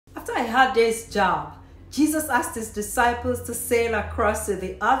I had this job, Jesus asked his disciples to sail across to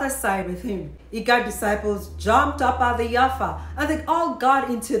the other side with him. Eager disciples jumped up at the offer and they all got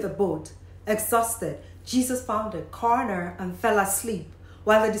into the boat. Exhausted, Jesus found a corner and fell asleep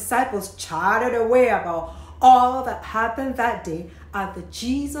while the disciples chatted away about all that happened that day at the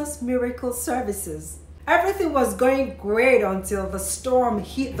Jesus Miracle Services. Everything was going great until the storm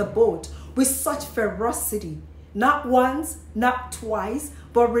hit the boat with such ferocity. Not once, not twice,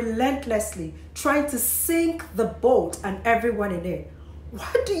 but relentlessly trying to sink the boat and everyone in it.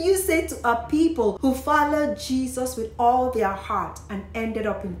 What do you say to a people who followed Jesus with all their heart and ended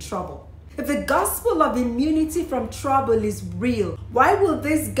up in trouble? If the gospel of immunity from trouble is real, why will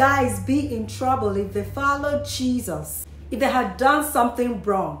these guys be in trouble if they followed Jesus? If they had done something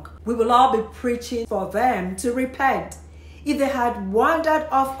wrong, we will all be preaching for them to repent. If they had wandered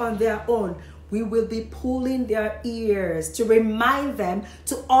off on their own, we will be pulling their ears to remind them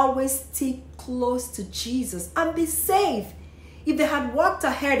to always stick close to Jesus and be safe. If they had walked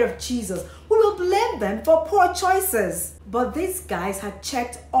ahead of Jesus, we will blame them for poor choices. But these guys had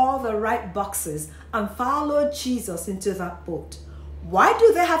checked all the right boxes and followed Jesus into that boat. Why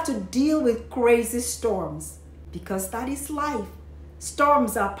do they have to deal with crazy storms? Because that is life.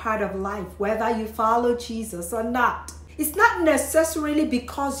 Storms are part of life, whether you follow Jesus or not. It's not necessarily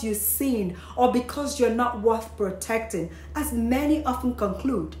because you sin or because you're not worth protecting, as many often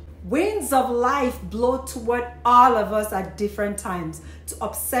conclude. Winds of life blow toward all of us at different times to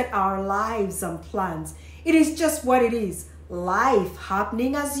upset our lives and plans. It is just what it is. Life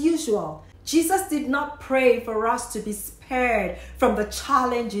happening as usual. Jesus did not pray for us to be spared from the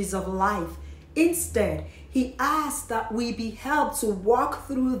challenges of life. Instead, he asked that we be helped to walk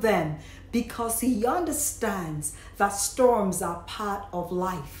through them because he understands that storms are part of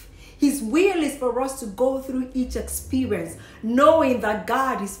life. His will is for us to go through each experience, knowing that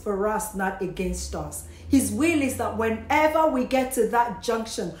God is for us, not against us. His will is that whenever we get to that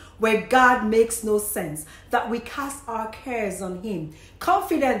junction where God makes no sense, that we cast our cares on him,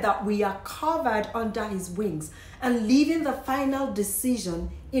 confident that we are covered under his wings and leaving the final decision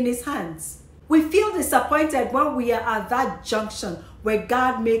in his hands. We feel disappointed when we are at that junction where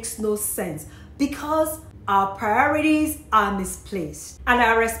God makes no sense because our priorities are misplaced and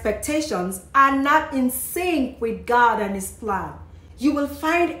our expectations are not in sync with God and his plan. You will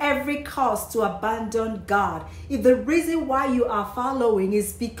find every cause to abandon God if the reason why you are following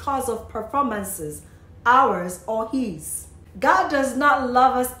is because of performances, ours or his. God does not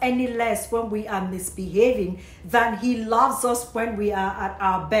love us any less when we are misbehaving than he loves us when we are at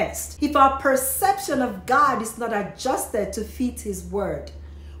our best. If our perception of God is not adjusted to fit his word,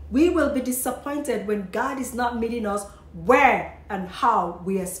 we will be disappointed when God is not meeting us where and how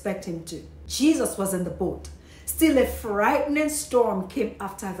we expect him to. Jesus was in the boat. Still, a frightening storm came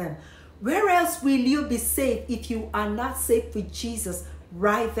after them. Where else will you be safe if you are not safe with Jesus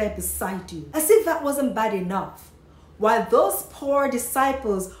right there beside you? As if that wasn't bad enough. While those poor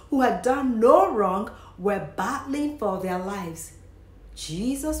disciples who had done no wrong were battling for their lives,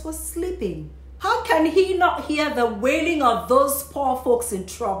 Jesus was sleeping. How can he not hear the wailing of those poor folks in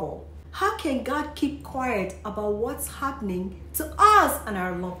trouble? How can God keep quiet about what's happening to us and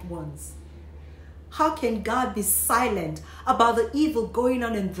our loved ones? How can God be silent about the evil going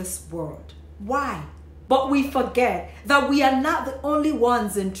on in this world? Why? But we forget that we are not the only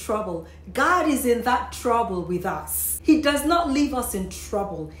ones in trouble. God is in that trouble with us. He does not leave us in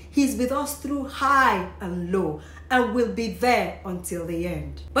trouble. He's with us through high and low and will be there until the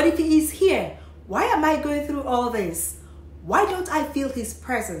end. But if he is here, why am I going through all this? Why don't I feel his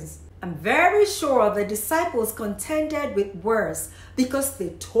presence? I'm very sure the disciples contended with worse because they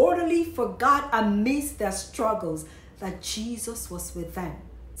totally forgot amidst their struggles that Jesus was with them.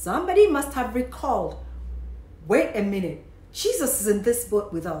 Somebody must have recalled, wait a minute, Jesus is in this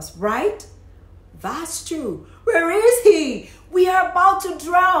boat with us, right? That's true. Where is he? We are about to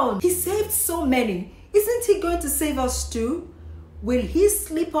drown. He saved so many. Isn't he going to save us too? Will he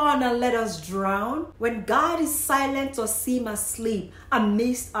sleep on and let us drown? When God is silent or seem asleep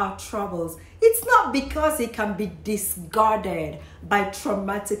amidst our troubles, it's not because he can be discarded by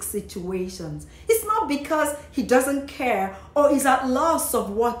traumatic situations. It's not because he doesn't care or is at loss of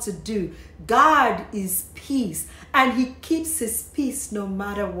what to do. God is peace and he keeps his peace no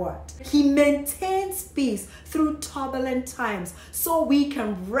matter what. He maintains peace through turbulent times so we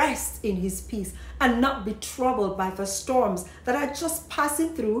can rest in his peace and not be troubled by the storms that are just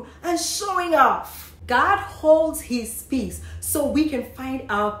passing through and showing off. God holds his peace so we can find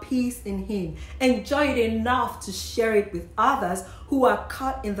our peace in him, enjoy it enough to share it with others who are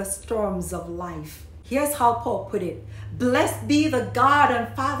caught in the storms of life. Here's how Paul put it. Blessed be the God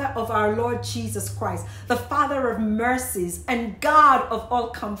and Father of our Lord Jesus Christ, the Father of mercies and God of all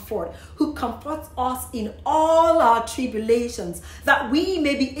comfort, who comforts us in all our tribulations, that we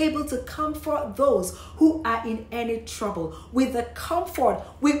may be able to comfort those who are in any trouble with the comfort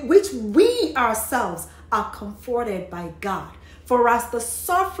with which we ourselves are comforted by God. For as the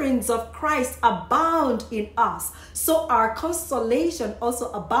sufferings of Christ abound in us, so our consolation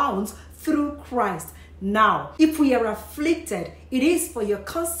also abounds through Christ. Now, if we are afflicted, it is for your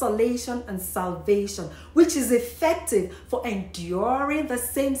consolation and salvation, which is effective for enduring the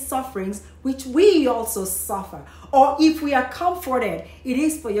same sufferings which we also suffer. Or if we are comforted, it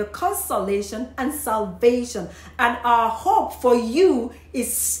is for your consolation and salvation. And our hope for you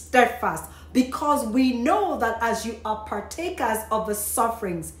is steadfast, because we know that as you are partakers of the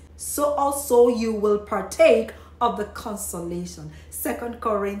sufferings, so also you will partake of the consolation. 2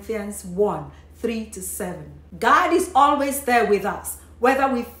 Corinthians 1:3-7. God is always there with us, whether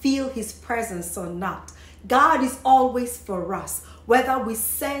we feel his presence or not. God is always for us, whether we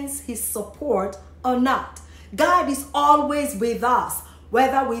sense his support or not. God is always with us,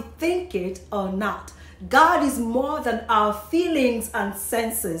 whether we think it or not. God is more than our feelings and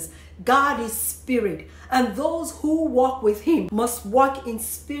senses. God is spirit, and those who walk with him must walk in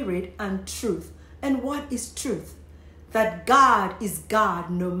spirit and truth. And what is truth? That God is God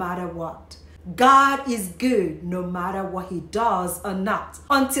no matter what. God is good no matter what he does or not.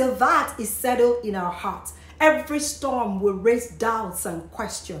 Until that is settled in our hearts, every storm will raise doubts and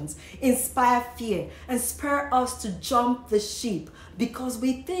questions, inspire fear, and spur us to jump the ship because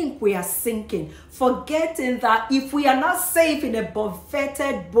we think we are sinking, forgetting that if we are not safe in a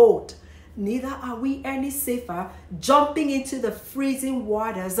buffeted boat, neither are we any safer jumping into the freezing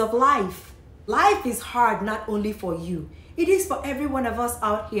waters of life. Life is hard not only for you, it is for every one of us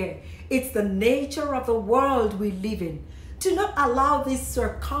out here. It's the nature of the world we live in. Do not allow these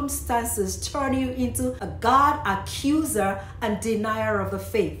circumstances turn you into a God accuser and denier of the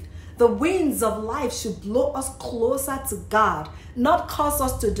faith. The winds of life should blow us closer to God, not cause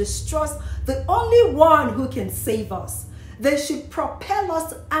us to distrust the only one who can save us. They should propel us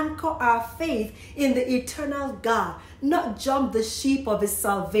to anchor our faith in the eternal God, not jump the ship of his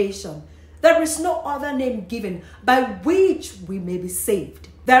salvation. There is no other name given by which we may be saved.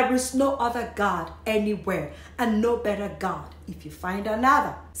 There is no other God anywhere, and no better God if you find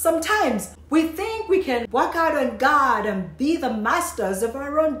another. Sometimes we think we can work out on God and be the masters of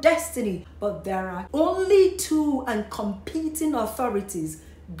our own destiny, but there are only two and competing authorities,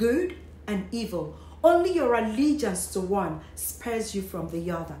 good and evil. Only your allegiance to one spares you from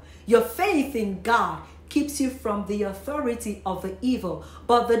the other. Your faith in God keeps you from the authority of the evil.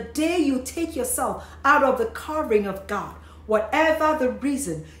 But the day you take yourself out of the covering of God, whatever the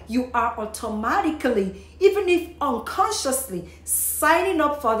reason, you are automatically, even if unconsciously, signing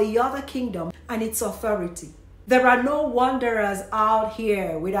up for the other kingdom and its authority. There are no wanderers out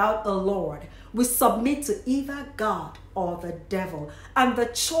here without a Lord. We submit to either God or the devil. And the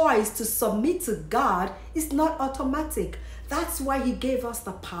choice to submit to God is not automatic. That's why he gave us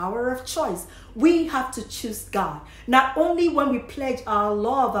the power of choice. We have to choose God. Not only when we pledge our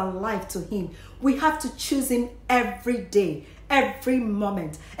love and life to him, we have to choose him every day, every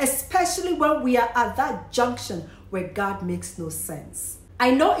moment, especially when we are at that junction where God makes no sense.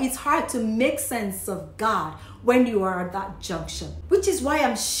 I know it's hard to make sense of God when you are at that junction, which is why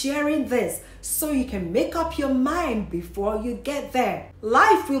I'm sharing this so you can make up your mind before you get there.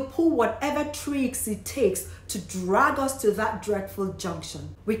 Life will pull whatever tricks it takes to drag us to that dreadful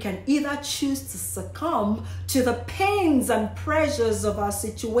junction. We can either choose to succumb to the pains and pressures of our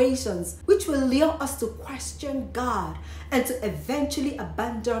situations, which will lure us to question God and to eventually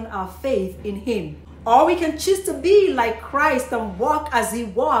abandon our faith in him. Or we can choose to be like Christ and walk as he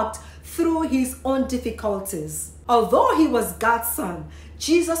walked through his own difficulties. Although he was God's son,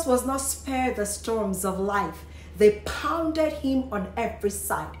 Jesus was not spared the storms of life. They pounded him on every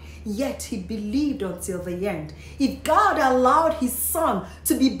side, yet he believed until the end. If God allowed his son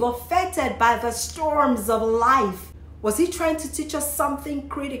to be buffeted by the storms of life, was he trying to teach us something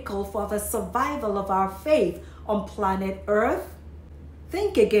critical for the survival of our faith on planet Earth?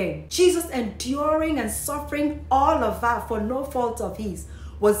 Think again. Jesus enduring and suffering all of that for no fault of his.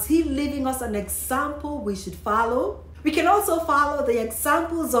 Was he leaving us an example we should follow? We can also follow the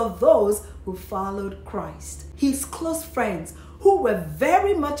examples of those who followed Christ. His close friends, who were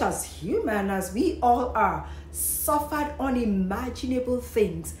very much as human as we all are, suffered unimaginable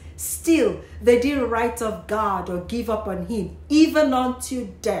things. Still, they didn't write off God or give up on him, even unto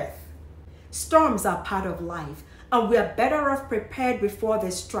death. Storms are part of life, and we are better off prepared before they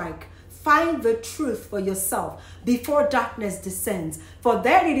strike. find the truth for yourself before darkness descends, for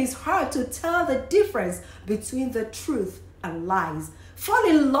then it is hard to tell the difference between the truth and lies. Fall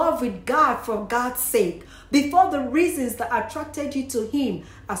in love with God for God's sake before the reasons that attracted you to Him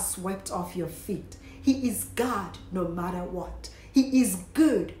are swept off your feet. He is God no matter what. He is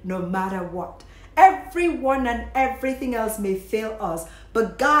good no matter what. Everyone and everything else may fail us,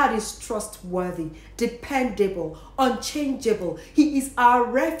 but God is trustworthy, dependable, unchangeable. He is our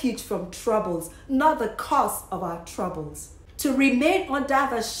refuge from troubles, not the cause of our troubles. To remain under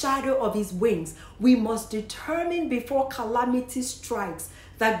the shadow of His wings, we must determine before calamity strikes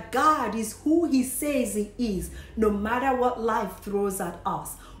that God is who He says He is, no matter what life throws at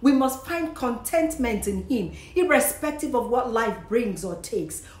us. We must find contentment in Him, irrespective of what life brings or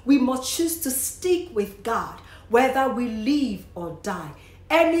takes. We must choose to stick with God, whether we live or die.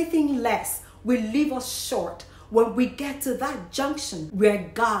 Anything less will leave us short when we get to that junction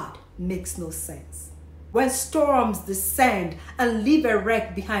where God makes no sense. When storms descend and leave a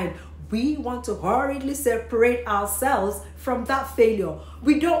wreck behind, we want to hurriedly separate ourselves from that failure.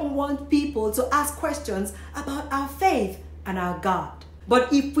 We don't want people to ask questions about our faith and our God.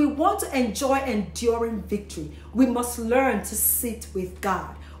 But if we want to enjoy enduring victory, we must learn to sit with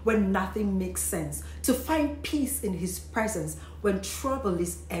God when nothing makes sense, to find peace in His presence when trouble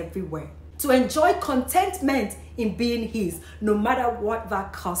is everywhere, to enjoy contentment in being His, no matter what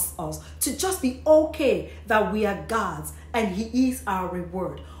that costs us, to just be okay that we are God's and He is our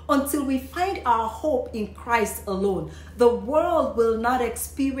reward. Until we find our hope in Christ alone, the world will not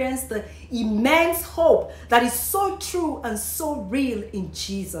experience the immense hope that is so true and so real in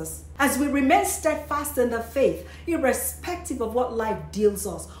Jesus. As we remain steadfast in the faith, irrespective of what life deals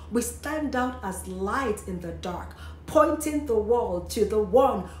us, we stand out as light in the dark, pointing the world to the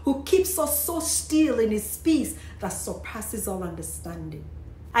one who keeps us so still in His peace that surpasses all understanding.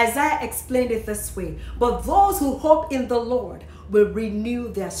 Isaiah explained it this way: but those who hope in the Lord will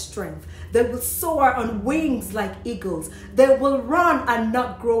renew their strength. They will soar on wings like eagles. They will run and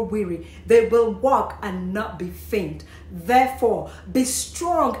not grow weary. They will walk and not be faint. Therefore, be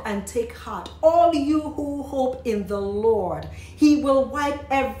strong and take heart, all you who hope in the Lord. He will wipe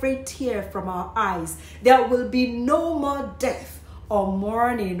every tear from our eyes. There will be no more death, or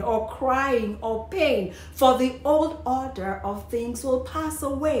mourning, or crying, or pain, for the old order of things will pass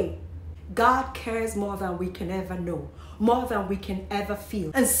away. God cares more than we can ever know, more than we can ever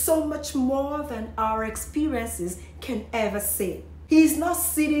feel, and so much more than our experiences can ever say. He is not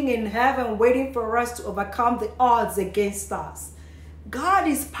sitting in heaven waiting for us to overcome the odds against us. God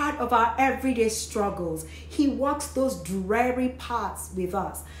is part of our everyday struggles. He walks those dreary paths with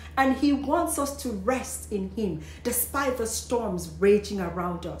us, and He wants us to rest in Him despite the storms raging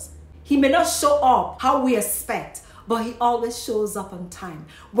around us. He may not show up how we expect, but He always shows up on time.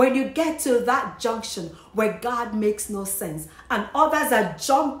 When you get to that junction where God makes no sense and others are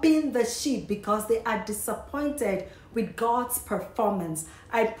jumping the ship because they are disappointed with God's performance,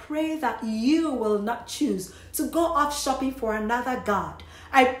 I pray that you will not choose to go off shopping for another God.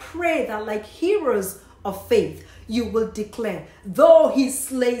 I pray that, like heroes of faith, you will declare, though He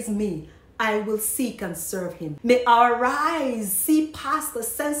slays me, I will seek and serve Him. May our eyes see past the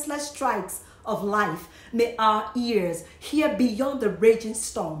senseless strikes of life. May our ears hear beyond the raging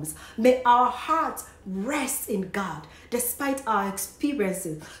storms. May our hearts rest in God despite our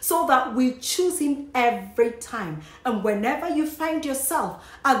experiences, so that we choose Him every time. And whenever you find yourself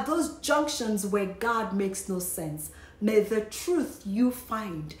at those junctions where God makes no sense, may the truth you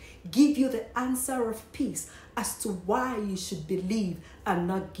find give you the answer of peace as to why you should believe and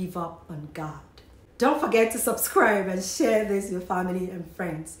not give up on God. Don't forget to subscribe and share this with family and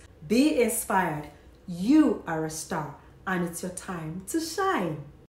friends. Be inspired. You are a star, and it's your time to shine.